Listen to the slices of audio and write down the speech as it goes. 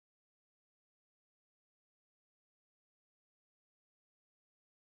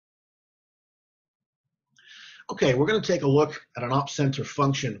Okay, we're going to take a look at an Opcenter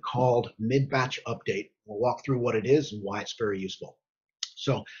function called mid-batch update. We'll walk through what it is and why it's very useful.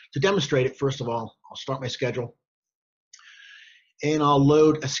 So to demonstrate it, first of all, I'll start my schedule and I'll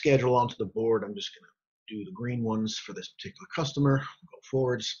load a schedule onto the board. I'm just going to do the green ones for this particular customer, go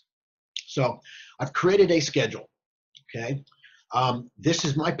forwards. So I've created a schedule, okay? This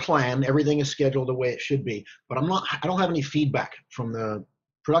is my plan. Everything is scheduled the way it should be, but I don't have any feedback from the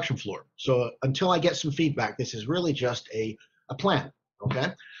production floor. So until I get some feedback, this is really just a plan,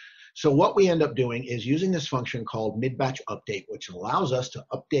 okay? So what we end up doing is using this function called mid-batch update, which allows us to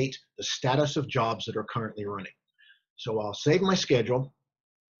update the status of jobs that are currently running. So I'll save my schedule.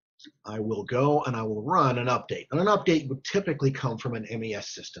 I will go and I will run an update. And an update would typically come from an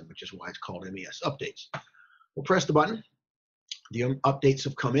MES system, which is why it's called MES updates. We'll press the button. The updates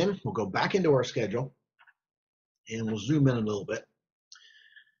have come in. We'll go back into our schedule and we'll zoom in a little bit.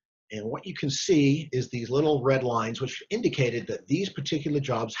 And what you can see is these little red lines, which indicated that these particular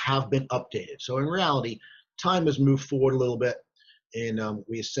jobs have been updated. So in reality, time has moved forward a little bit, and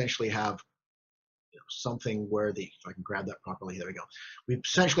we essentially have something where if I can grab that properly, there we go. We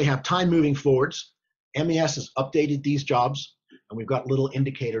essentially have time moving forwards. MES has updated these jobs, and we've got a little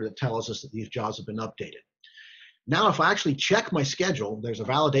indicator that tells us that these jobs have been updated. Now, if I actually check my schedule, there's a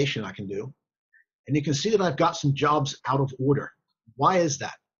validation I can do, and you can see that I've got some jobs out of order. Why is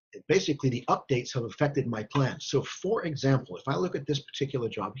that? Basically, the updates have affected my plan. So for example, if I look at this particular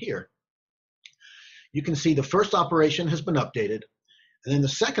job here, you can see the first operation has been updated, and then the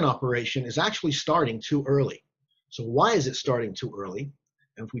second operation is actually starting too early. So why is it starting too early?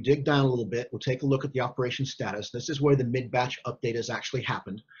 And if we dig down a little bit, we'll take a look at the operation status. This is where the mid-batch update has actually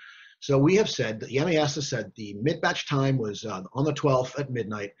happened. So we have said, the MES has said the mid-batch time was on the 12th at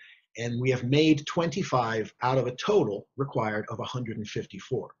midnight, and we have made 25 out of a total required of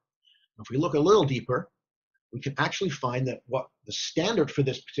 154. If we look a little deeper, we can actually find that what the standard for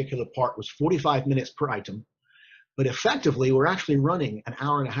this particular part was 45 minutes per item, but effectively we're actually running an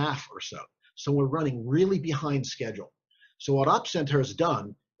hour and a half or so. So we're running really behind schedule. So what Opcenter has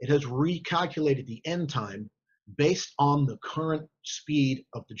done, it has recalculated the end time based on the current speed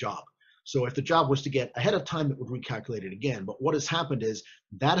of the job. So if the job was to get ahead of time, it would recalculate it again. But what has happened is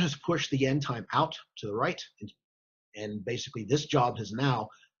that has pushed the end time out to the right, and basically this job has now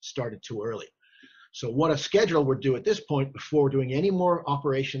started too early. So what a scheduler would do at this point, before doing any more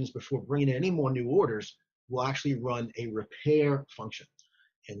operations, before bringing in any more new orders, will actually run a repair function.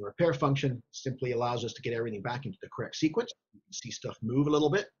 And the repair function simply allows us to get everything back into the correct sequence. You can see stuff move a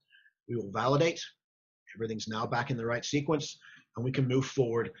little bit. We will validate. Everything's now back in the right sequence, and we can move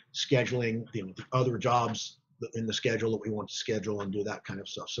forward scheduling the other jobs in the schedule that we want to schedule and do that kind of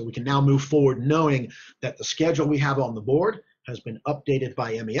stuff. So we can now move forward knowing that the schedule we have on the board has been updated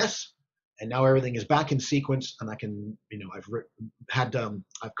by MES, and now everything is back in sequence, and I can,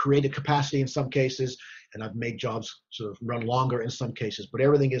 I've created capacity in some cases, and I've made jobs sort of run longer in some cases, but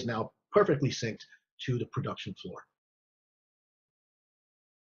everything is now perfectly synced to the production floor.